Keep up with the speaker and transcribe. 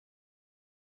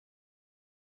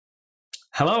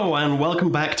Hello and welcome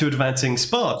back to Advancing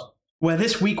Sparc, where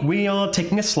this week we are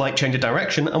taking a slight change of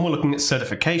direction and we're looking at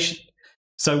certification.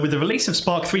 So with the release of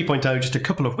Sparc 3.0 just a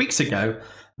couple of weeks ago,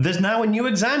 there's now a new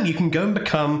exam. You can go and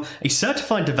become a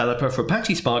certified developer for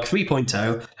Apache Spark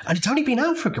 3.0, and it's only been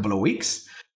out for a couple of weeks.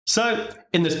 So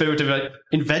in the spirit of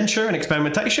adventure and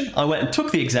experimentation, I went and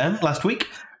took the exam last week,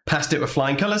 passed it with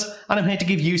flying colours, and I'm here to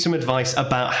give you some advice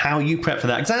about how you prep for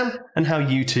that exam and how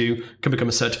you too can become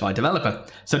a certified developer.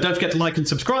 So don't forget to like and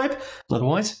subscribe,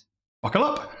 otherwise, buckle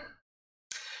up.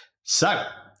 So,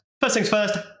 first things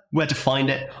first, where to find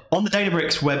it. On the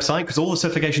Databricks website, because all the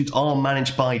certifications are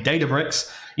managed by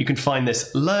Databricks, you can find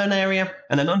this Learn area,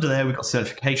 and then under there we've got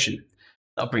certification.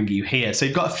 That'll bring you here. So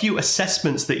you've got a few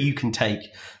assessments that you can take.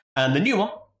 And the new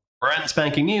one, brand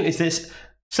spanking new, is this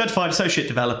Certified Associate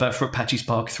Developer for Apache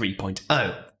Spark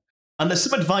 3.0. And there's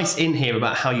some advice in here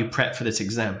about how you prep for this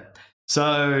exam.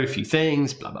 So a few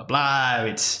things, blah, blah, blah.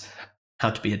 It's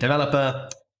how to be a developer.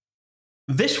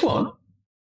 This one,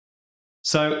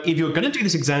 so if you're going to do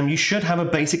this exam, you should have a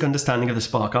basic understanding of the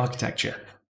Spark architecture.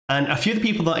 And a few of the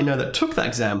people that I know that took that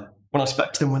exam, when I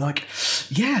spoke to them, were like,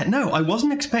 yeah, no, I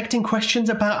wasn't expecting questions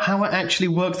about how it actually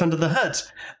works under the hood.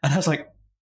 And I was like,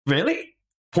 really?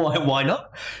 Why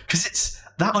not? Because it's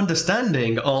that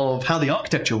understanding of how the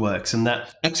architecture works and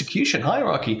that execution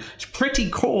hierarchy is pretty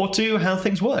core to how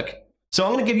things work. So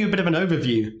I'm going to give you a bit of an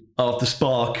overview of the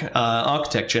Spark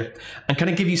architecture and kind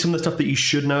of give you some of the stuff that you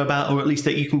should know about, or at least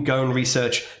that you can go and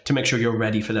research to make sure you're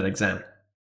ready for that exam.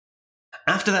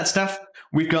 After that stuff,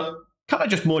 we've got kind of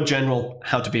just more general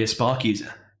how to be a Spark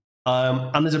user.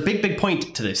 And there's a big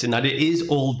point to this in that it is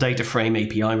all data frame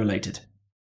API related.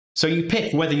 So you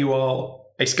pick whether you are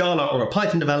a Scala or a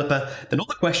Python developer, then all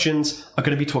the questions are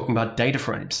going to be talking about data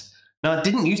frames. Now, it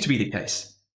didn't used to be the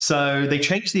case. So they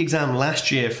changed the exam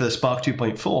last year for the Sparc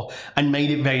 2.4 and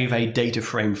made it very data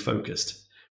frame focused.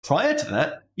 Prior to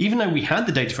that, even though we had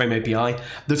the data frame API,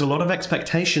 there's a lot of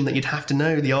expectation that you'd have to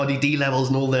know the RDD levels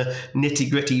and all the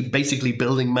nitty-gritty, basically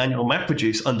building manual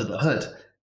MapReduce under the hood.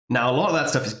 Now, a lot of that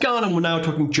stuff is gone, and we're now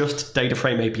talking just data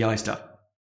frame API stuff.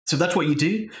 So if that's what you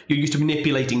do, you're used to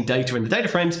manipulating data in the data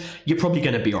frames, you're probably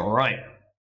going to be all right.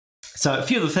 So a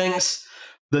few of the things,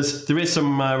 there is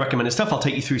some recommended stuff. I'll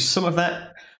take you through some of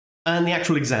that. And the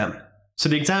actual exam. So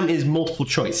the exam is multiple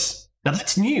choice. Now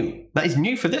that's new. That is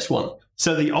new for this one.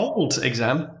 So the old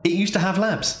exam, it used to have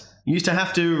labs. You used to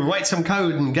have to write some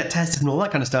code and get tested and all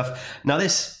that kind of stuff. Now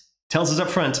this tells us up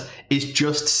front is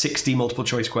just 60 multiple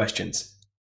choice questions.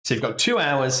 So you've got 2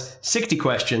 hours, 60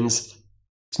 questions.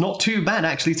 It's not too bad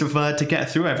actually to get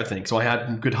through everything. So I had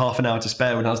a good half an hour to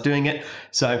spare when I was doing it.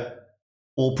 So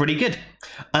all pretty good.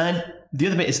 And the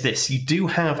other bit is this. You do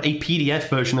have a PDF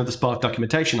version of the Spark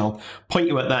documentation. I'll point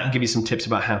you at that and give you some tips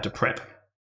about how to prep.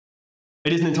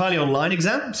 It is an entirely online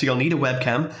exam, so you'll need a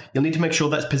webcam. You'll need to make sure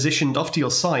that's positioned off to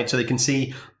your side so they can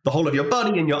see the whole of your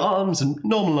body and your arms and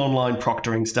normal online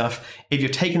proctoring stuff. If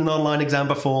you've taken an online exam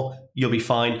before, you'll be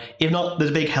fine. If not,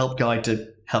 there's a big help guide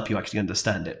to help you actually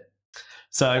understand it.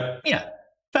 So yeah,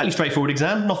 fairly straightforward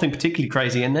exam, nothing particularly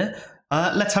crazy in there.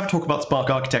 Let's have a talk about Spark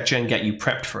architecture and get you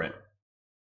prepped for it.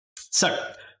 So,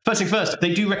 first things first,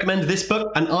 they do recommend this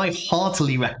book, and I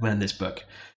heartily recommend this book.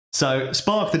 So,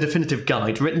 Spark, the Definitive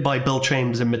Guide, written by Bill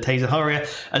Chambers and Matej Zaharia,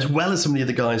 as well as some of the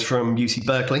other guys from UC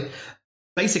Berkeley.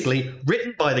 Basically,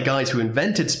 written by the guys who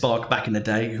invented Spark back in the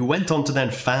day, who went on to then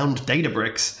found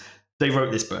Databricks. They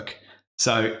wrote this book.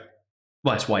 So,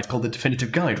 well, that's why it's called the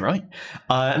Definitive Guide, right?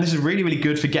 And this is really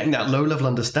good for getting that low-level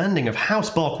understanding of how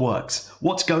Spark works,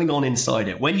 what's going on inside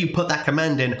it. When you put that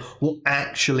command in, what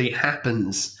actually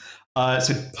happens.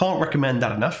 So can't recommend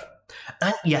that enough.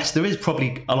 And yes, there is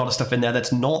probably a lot of stuff in there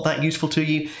that's not that useful to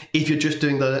you if you're just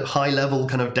doing the high-level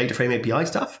kind of data frame API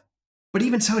stuff. But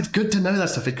even so, it's good to know that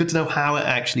stuff. It's good to know how it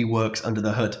actually works under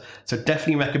the hood. So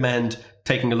definitely recommend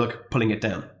taking a look, pulling it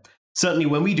down. Certainly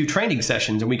when we do training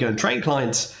sessions and we go and train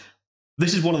clients,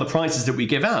 this is one of the prizes that we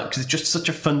give out because it's just such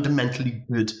a fundamentally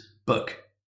good book.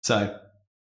 So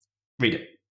read it.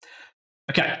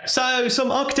 Okay, so some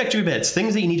architecture bits,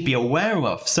 things that you need to be aware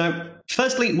of. So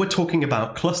firstly, we're talking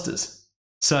about clusters.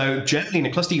 So generally in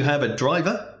a cluster, you have a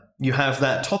driver, you have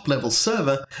that top level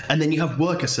server, and then you have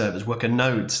worker servers, worker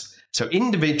nodes. So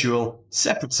individual,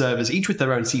 separate servers, each with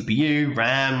their own CPU,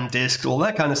 RAM, disk, all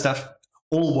that kind of stuff,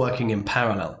 all working in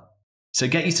parallel. So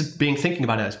get used to thinking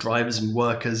about it as drivers and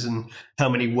workers, and how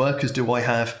many workers do I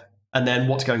have, and then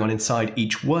what's going on inside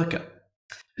each worker.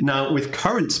 Now with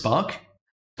current Spark,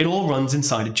 it all runs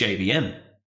inside a JVM.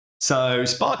 So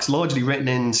Spark's largely written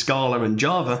in Scala and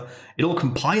Java. It all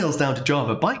compiles down to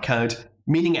Java bytecode,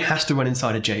 meaning it has to run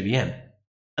inside a JVM.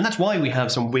 And that's why we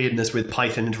have some weirdness with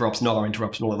Python interrupts and R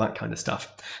interrupts and all of that kind of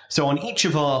stuff. So on each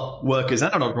of our workers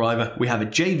and our driver, we have a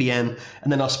JVM,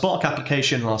 and then our Spark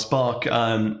application and our Spark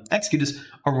executors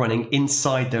are running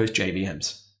inside those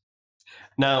JVMs.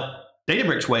 Now,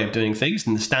 Databricks' way of doing things,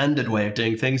 and the standard way of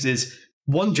doing things, is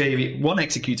one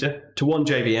executor to one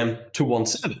JVM to one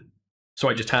server. So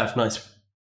I just have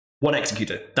one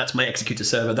executor. That's my executor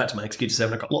server, that's my executor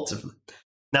server, and I've got lots of them.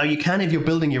 Now you can, if you're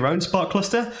building your own Spark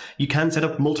cluster, you can set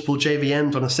up multiple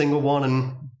JVMs on a single one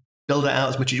and build it out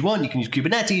as much as you want. You can use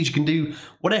Kubernetes, you can do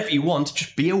whatever you want.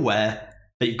 Just be aware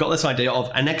that you've got this idea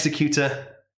of an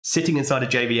executor sitting inside a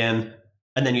JVM,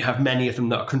 and then you have many of them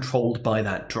that are controlled by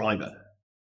that driver.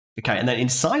 Okay, and then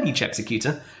inside each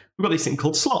executor, we've got this thing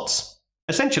called slots.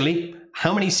 Essentially,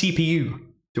 how many CPU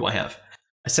do I have?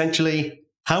 Essentially,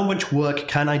 how much work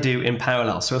can I do in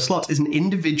parallel? So a slot is an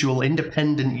individual,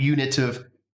 independent unit of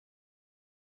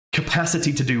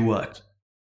capacity to do work.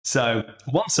 So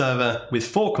one server with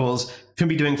 4 cores can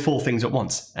be doing 4 things at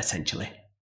once, essentially.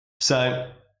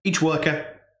 So each worker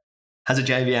has a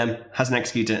JVM, has an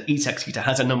executor, each executor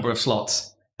has a number of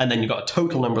slots, and then you've got a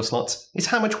total number of slots. It's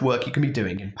how much work you can be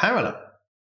doing in parallel.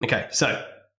 Okay, so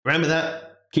remember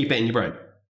that, keep it in your brain.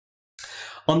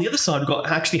 On the other side, we've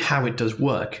got actually how it does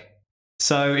work.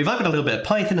 So if I've got a little bit of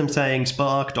Python, I'm saying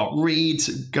spark.read,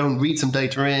 go and read some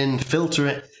data in, filter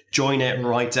it, join it,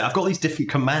 write it. I've got these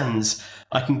different commands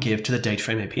I can give to the data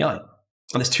frame API. And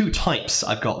there's 2 types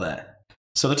I've got there.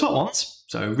 So the top ones,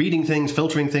 so reading things,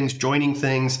 filtering things, joining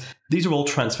things, these are all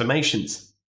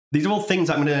transformations. These are all things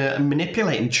I'm going to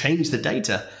manipulate and change the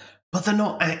data, but they're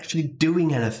not actually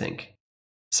doing anything.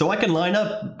 So I can line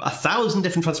up 1,000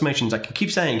 different transformations. I can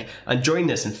keep saying, and join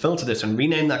this, and filter this, and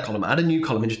rename that column, add a new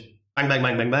column, and just bang, bang,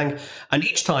 bang, bang, bang. And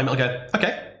each time I'll go,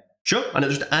 okay, sure, and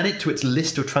it'll just add it to its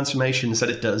list of transformations that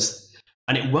it does.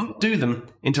 And it won't do them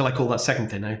until I call that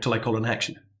second thing, until I call an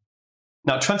action.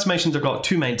 Now, transformations have got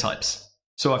 2 main types.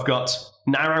 So I've got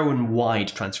narrow and wide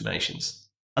transformations.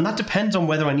 And that depends on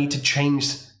whether I need to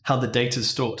change how the data is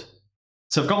stored.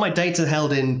 So I've got my data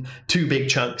held in 2 big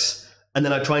chunks, and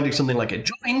then I try and do something like a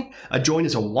join. A join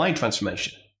is a wide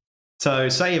transformation. So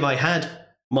say if I had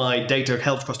my data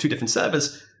held across 2 different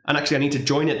servers, and actually I need to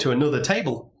join it to another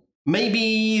table,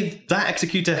 maybe that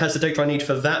executor has the data I need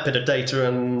for that bit of data,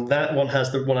 and that one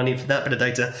has the one I need for that bit of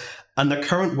data, and the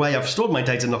current way I've stored my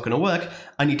data is not going to work.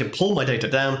 I need to pull my data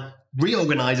down,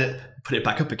 reorganize it, put it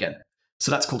back up again.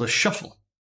 So that's called a shuffle.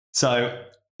 So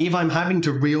if I'm having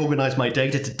to reorganize my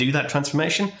data to do that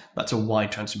transformation, that's a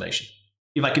wide transformation.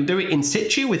 If I can do it in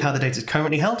situ with how the data is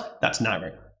currently held, that's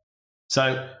narrow.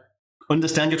 So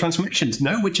understand your transformations,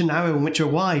 know which are narrow and which are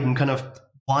wide, and kind of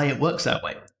why it works that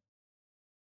way.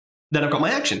 Then I've got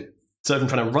my action. So if I'm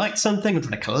trying to write something, I'm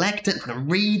trying to collect it, I'm trying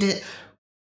to read it.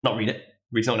 Not read it.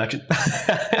 Read's not an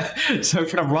action. So I'm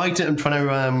trying to write it, I'm trying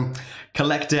to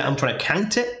collect it, I'm trying to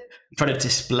count it, I'm trying to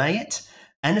display it.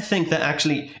 Anything that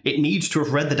actually it needs to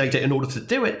have read the data in order to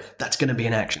do it, that's going to be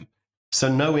an action.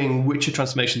 So knowing which are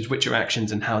transformations, which are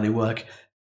actions, and how they work,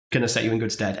 going to set you in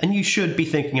good stead. And you should be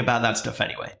thinking about that stuff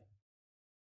anyway.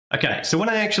 Okay, so when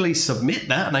I actually submit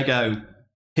that and I go,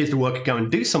 here's the worker, go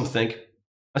and do something,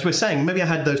 as we're saying, maybe I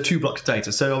had those 2 blocks of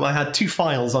data. So I had 2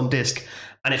 files on disk,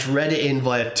 and it's read it in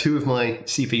via 2 of my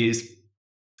CPUs.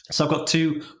 So I've got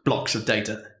 2 blocks of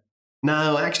data.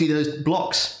 Now, actually, those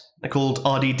blocks, they're called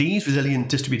RDDs, Resilient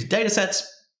Distributed Datasets.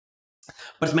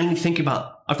 But it's mainly thinking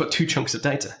about, I've got 2 chunks of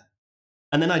data.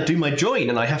 And then I do my join,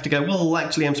 and I have to go, well,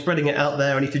 actually, I'm spreading it out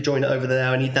there. I need to join it over there.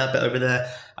 I need that bit over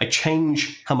there. I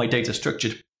change how my data is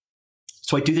structured.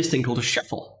 So I do this thing called a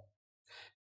shuffle.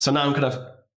 So now I'm kind of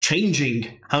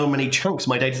changing how many chunks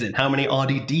my data is in, how many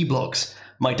RDD blocks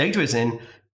my data is in,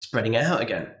 spreading it out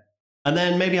again. And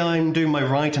then maybe I'm doing my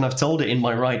write, and I've told it in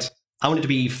my write, I want it to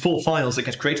be 4 files that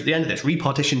get created at the end of this,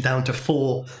 repartitioned down to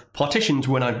 4 partitions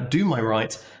when I do my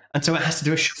write. And so it has to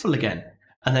do a shuffle again,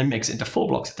 and then makes it into 4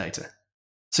 blocks of data.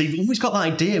 So you've always got that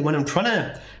idea when I'm trying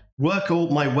to work all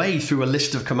my way through a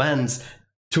list of commands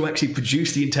to actually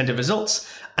produce the intended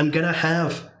results, I'm going to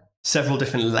have several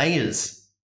different layers.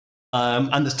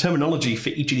 And there's terminology for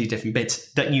each of these different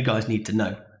bits that you guys need to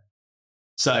know.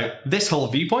 So this whole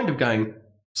viewpoint of going,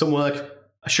 some work,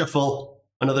 a shuffle,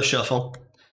 another shuffle.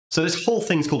 So this whole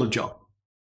thing's called a job.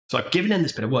 So I've given in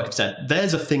this bit of work. I've said,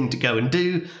 there's a thing to go and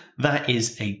do. That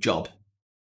is a job.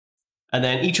 And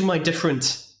then each of my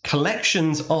different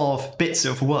collections of bits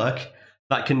of work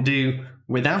that can do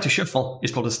without a shuffle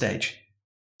is called a stage.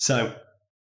 So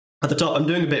at the top, I'm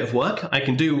doing a bit of work. I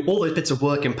can do all those bits of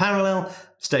work in parallel,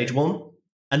 stage 1,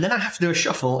 and then I have to do a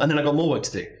shuffle, and then I've got more work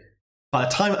to do. By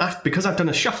the time, because I've done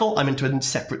a shuffle, I'm into a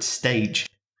separate stage.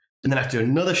 and then I have to do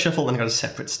another shuffle, and I've got a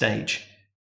separate stage.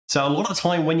 So a lot of the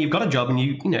time when you've got a job and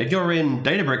if you're in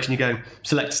Databricks and you go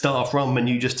select start from and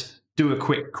you just do a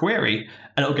quick query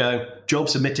and it'll go job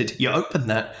submitted, you open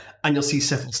that and you'll see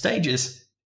several stages.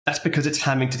 That's because it's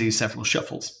having to do several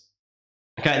shuffles.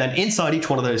 Okay, and then inside each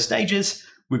one of those stages,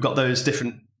 we've got those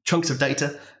different chunks of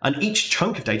data, and each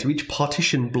chunk of data, each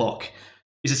partition block,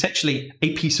 is essentially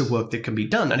a piece of work that can be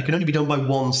done, and it can only be done by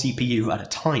one CPU at a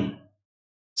time.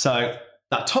 So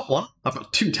that top one, I've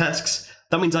got 2 tasks.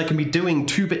 That means I can be doing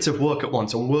 2 bits of work at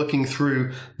once and working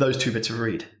through those 2 bits of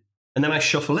read. And then I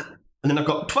shuffle it, and then I've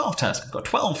got 12 tasks. I've got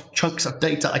 12 chunks of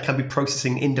data I can be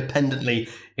processing independently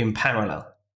in parallel.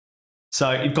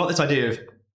 So you've got this idea of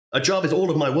a job is all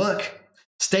of my work,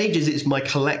 stages is my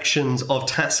collections of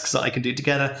tasks that I can do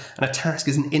together, and a task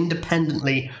is an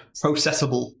independently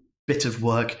processable bit of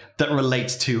work that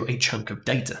relates to a chunk of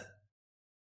data.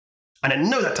 And I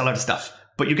know that's a lot of stuff,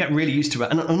 but you get really used to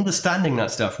it, and understanding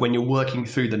that stuff when you're working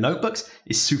through the notebooks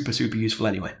is super, super useful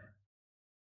anyway.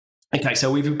 Okay,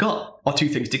 so we've got our 2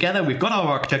 things together. We've got our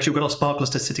architecture, we've got our Spark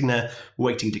cluster sitting there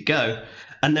waiting to go,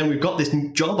 and then we've got this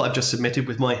job I've just submitted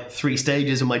with my 3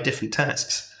 stages and my different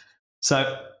tasks.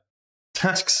 So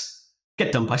tasks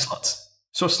get done by slots.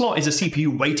 So a slot is a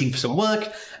CPU waiting for some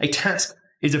work. A task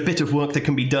is a bit of work that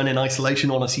can be done in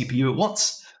isolation on a CPU at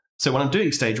once. So when I'm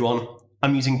doing stage 1,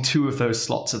 I'm using 2 of those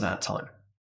slots at that time.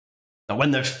 Now,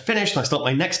 when they're finished and I start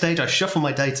my next stage, I shuffle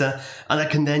my data, and I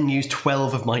can then use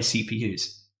 12 of my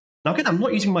CPUs. Now, again, I'm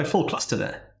not using my full cluster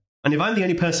there. And if I'm the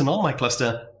only person on my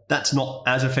cluster, that's not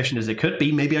as efficient as it could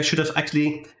be. Maybe I should have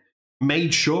actually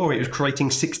made sure it was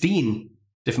creating 16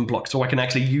 different blocks so I can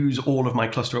actually use all of my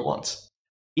cluster at once.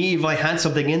 If I had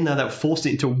something in there that forced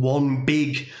it into one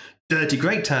big, dirty,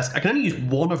 great task, I can only use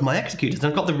 1 of my executors, and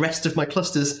I've got the rest of my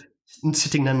clusters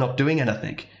sitting there not doing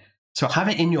anything. So have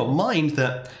it in your mind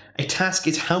that a task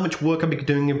is how much work I'm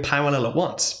doing in parallel at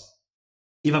once.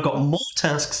 If I've got more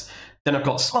tasks than I've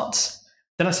got slots,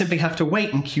 then I simply have to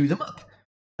wait and queue them up.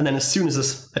 And then as soon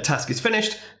as a task is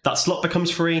finished, that slot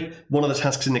becomes free, one of the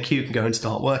tasks in the queue can go and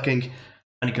start working,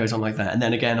 and it goes on like that. And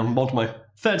then again, I'm on to my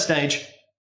 3rd stage,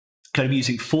 kind of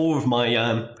using 4 of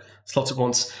my slots at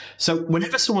once. So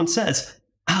whenever someone says,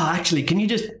 actually, can you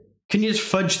just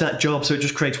fudge that job so it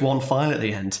just creates 1 file at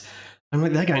the end? I'm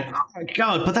like, they're going, oh my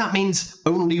god, but that means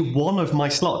only 1 of my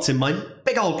slots in my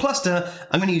big old cluster,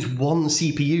 I'm going to use 1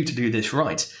 CPU to do this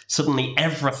right. Suddenly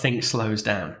everything slows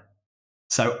down.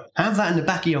 So have that in the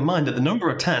back of your mind that the number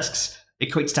of tasks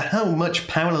equates to how much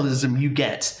parallelism you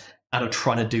get out of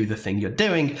trying to do the thing you're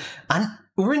doing. And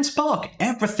we're in Spark.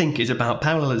 Everything is about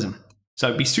parallelism.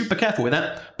 So be super careful with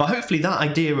that. But hopefully that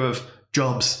idea of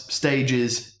jobs,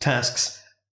 stages, tasks,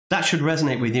 that should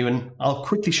resonate with you, and I'll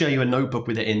quickly show you a notebook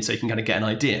with it in so you can kind of get an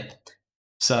idea.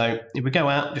 So if we go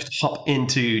out, just hop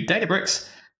into Databricks.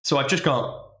 So I've just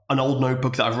got an old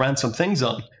notebook that I've ran some things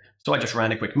on. So I just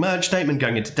ran a quick merge statement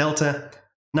going into Delta.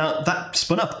 Now that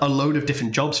spun up a load of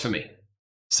different jobs for me.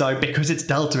 So because it's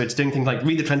Delta, it's doing things like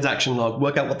read the transaction log,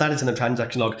 work out what that is in the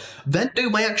transaction log, then do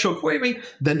my actual query,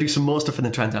 then do some more stuff in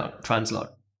the trans log.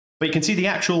 But you can see the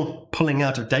actual pulling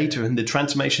out of data and the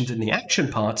transformations in the action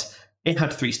part. It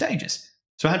had 3 stages.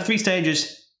 So I had 3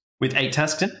 stages with 8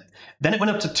 tasks in. Then it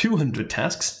went up to 200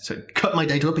 tasks. So it cut my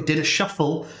data up. It did a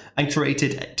shuffle and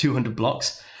created 200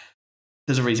 blocks.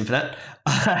 There's a reason for that.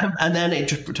 And then it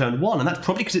just returned 1. And that's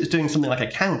probably because it was doing something like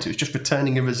a count. It was just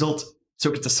returning a result so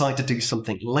it could decide to do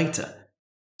something later.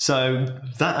 So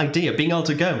that idea, being able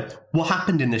to go, what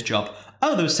happened in this job?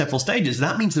 Oh, there were several stages.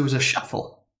 That means there was a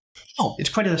shuffle. Oh, it's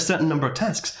created a certain number of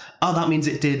tasks. Oh, that means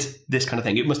it did this kind of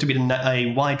thing. It must have been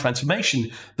a wide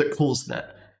transformation that caused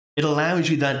that. It allows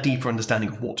you that deeper understanding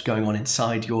of what's going on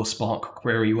inside your Spark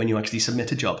query when you actually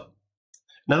submit a job.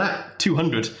 Now that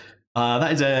 200,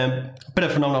 that is a bit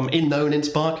of a phenomenon known in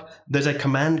Spark. There's a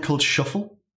command called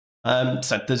shuffle.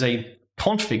 So there's a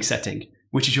config setting,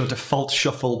 which is your default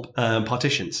shuffle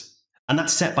partitions. And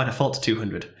that's set by default to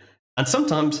 200. And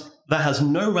sometimes that has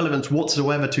no relevance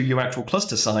whatsoever to your actual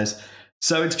cluster size.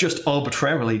 So it's just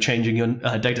arbitrarily changing your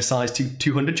data size to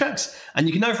 200 chunks. And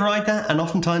you can override that, and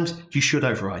oftentimes you should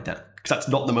override that, because that's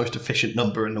not the most efficient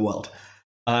number in the world.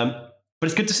 But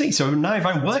it's good to see. So now if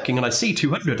I'm working and I see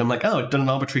 200, I'm like, oh, I've done an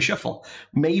arbitrary shuffle.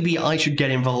 Maybe I should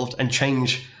get involved and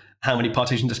change how many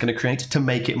partitions it's going to create to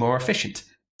make it more efficient.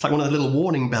 It's like one of the little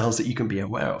warning bells that you can be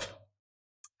aware of.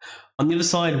 On the other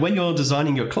side, when you're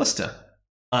designing your cluster,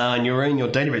 and you're in your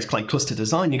database client cluster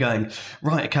design, you're going,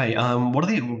 right, okay, what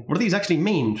do these actually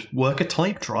mean? Worker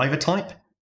type, driver type?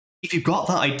 If you've got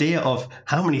that idea of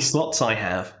how many slots I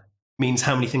have means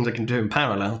how many things I can do in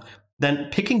parallel, then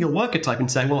picking your worker type and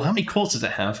saying, well, how many cores does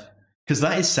it have? Because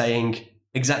that is saying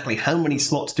exactly how many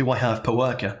slots do I have per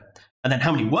worker, and then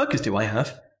how many workers do I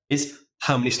have is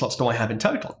how many slots do I have in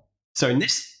total. So in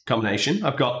this combination,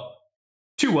 I've got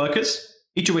 2 workers,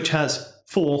 each of which has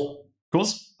 4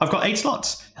 cores. I've got 8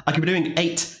 slots. I can be doing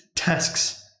 8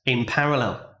 tasks in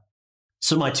parallel.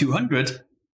 So my 200,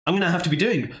 I'm going to have to be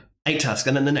doing 8 tasks,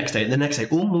 and then the next day, and the next day,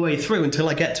 all the way through until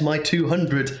I get to my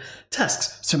 200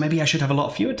 tasks. So maybe I should have a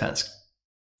lot fewer tasks.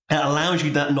 It allows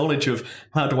you that knowledge of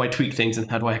how do I tweak things and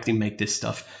how do I actually make this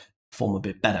stuff perform a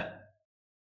bit better.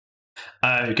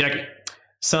 Okay.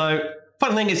 So,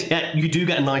 final thing is, yeah, you do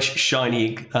get a nice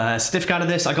shiny certificate out of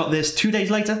this. I got this 2 days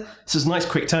later. This is a nice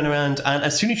quick turnaround, and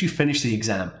as soon as you finish the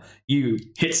exam, you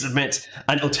hit submit,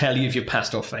 and it'll tell you if you've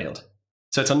passed or failed.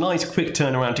 So it's a nice quick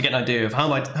turnaround to get an idea of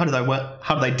how did I work,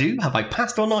 how did I do, have I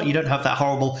passed or not? You don't have that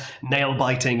horrible nail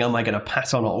biting, am I going to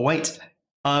pass or not wait?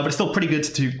 But it's still pretty good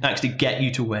to actually get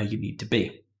you to where you need to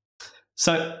be.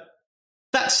 So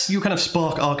that's your kind of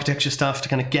Spark architecture stuff to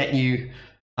kind of get you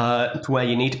to where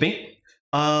you need to be.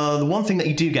 The one thing that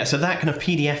you do get, so that kind of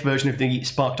PDF version of the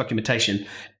Spark documentation,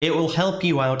 it will help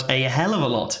you out a hell of a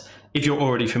lot if you're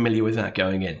already familiar with that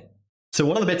going in. So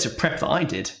one of the bits of prep that I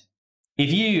did,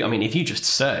 if you just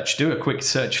search, do a quick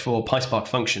search for PySpark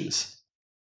functions,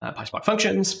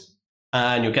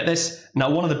 and you'll get this.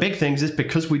 Now, one of the big things is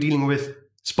because we're dealing with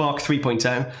Spark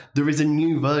 3.0, there is a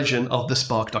new version of the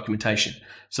Spark documentation.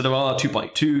 So there are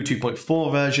 2.2,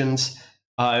 2.4 versions.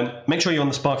 Make sure you're on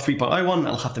the Spark 3.0 one,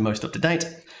 that'll have the most up to date.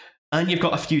 And you've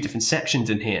got a few different sections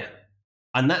in here.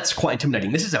 And that's quite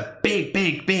intimidating. This is a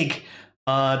big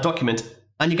document,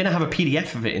 and you're going to have a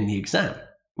PDF of it in the exam,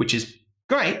 which is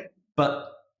great,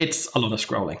 but it's a lot of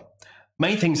scrolling.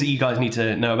 Main things that you guys need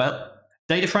to know about.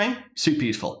 Data frame, super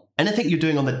useful. Anything you're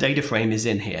doing on the data frame is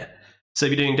in here. So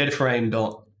if you're doing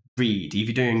dataframe.read, if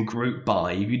you're doing group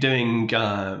by, if you're doing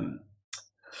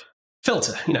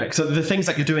filter, so the things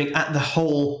that you're doing at the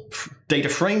whole data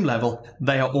frame level,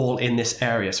 they are all in this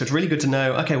area. So it's really good to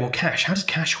know, okay, well, cache, how does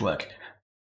cache work?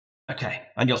 Okay,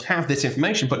 and you'll have this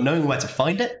information, but knowing where to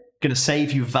find it, going to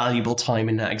save you valuable time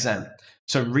in that exam.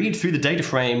 So read through the data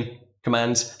frame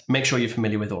commands, make sure you're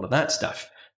familiar with all of that stuff.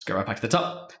 Let's go right back to the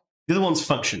top. The other one's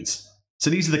functions. So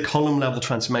these are the column level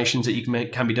transformations that you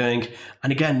can be doing.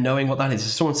 And again, knowing what that is.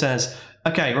 If someone says,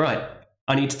 okay, right,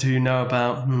 I need to know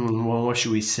about, well, what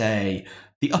should we say?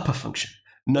 The upper function.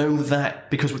 Know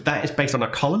that because that is based on a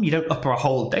column, you don't upper a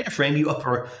whole data frame, you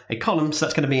upper a column. So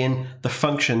that's going to be in the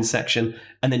function section.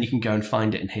 And then you can go and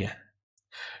find it in here.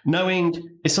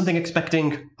 Knowing, is something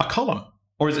expecting a column?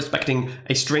 Or is it expecting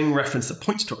a string reference that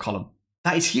points to a column?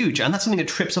 That is huge, and that's something that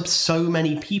trips up so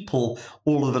many people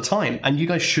all of the time, and you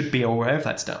guys should be aware of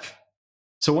that stuff.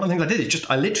 So one of the things I did is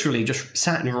I literally just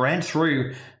sat and read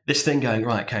through this thing going,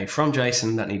 right, okay, from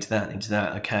JSON, that needs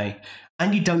that, okay.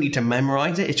 And you don't need to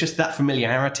memorize it, it's just that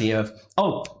familiarity of,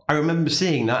 oh, I remember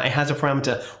seeing that, it has a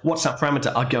parameter, what's that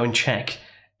parameter? I'll go and check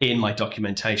in my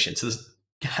documentation. So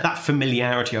that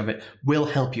familiarity of it will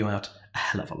help you out a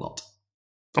hell of a lot.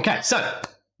 Okay, so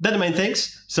they're the main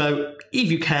things. So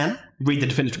if you can, read the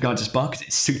definitive guide to Spark because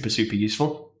it's super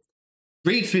useful.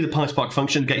 Read through the PySpark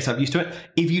function, get yourself used to it.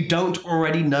 If you don't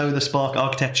already know the Spark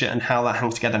architecture and how that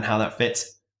hangs together and how that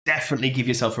fits, definitely give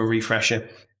yourself a refresher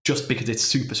just because it's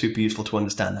super useful to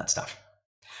understand that stuff.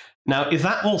 Now, if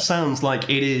that all sounds like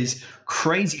it is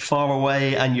crazy far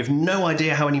away and you have no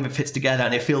idea how any of it fits together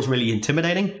and it feels really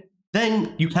intimidating,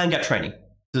 then you can get training.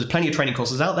 There's plenty of training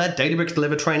courses out there. Databricks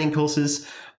deliver training courses.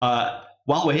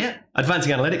 While we're here,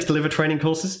 Advancing Analytics deliver training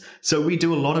courses. So we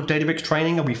do a lot of Databricks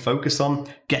training and we focus on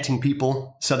getting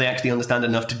people so they actually understand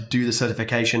enough to do the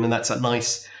certification. And that's a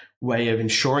nice way of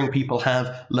ensuring people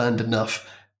have learned enough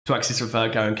to actually sort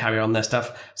of go and carry on their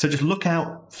stuff. So just look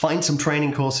out, find some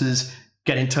training courses,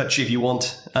 get in touch if you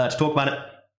want to talk about it.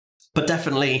 But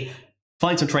definitely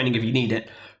find some training if you need it.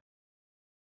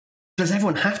 Does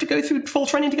everyone have to go through full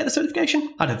training to get the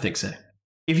certification? I don't think so.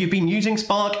 If you've been using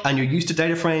Spark and you're used to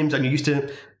data frames and you're used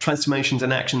to transformations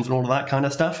and actions and all of that kind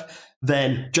of stuff,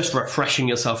 then just refreshing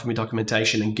yourself from your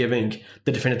documentation and giving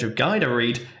the definitive guide a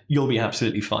read, you'll be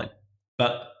absolutely fine.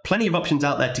 But plenty of options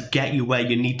out there to get you where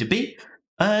you need to be.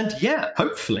 And yeah,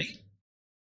 hopefully,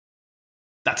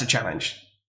 that's a challenge.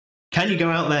 Can you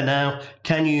go out there now?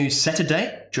 Can you set a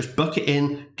date? Just book it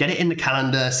in, get it in the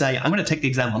calendar, say, I'm going to take the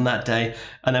exam on that day,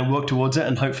 and then work towards it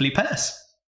and hopefully pass.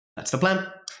 That's the plan.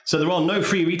 So there are no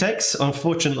free retakes,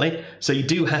 unfortunately. So you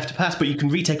do have to pass, but you can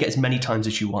retake it as many times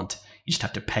as you want. You just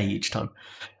have to pay each time.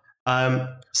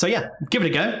 So yeah, give it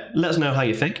a go. Let us know how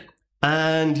you think.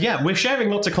 And yeah, we're sharing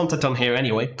lots of content on here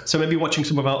anyway. So maybe watching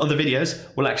some of our other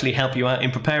videos will actually help you out in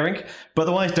preparing. But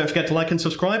otherwise, don't forget to like and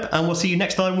subscribe. And we'll see you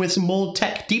next time with some more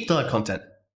tech deep dive content.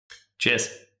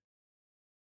 Cheers.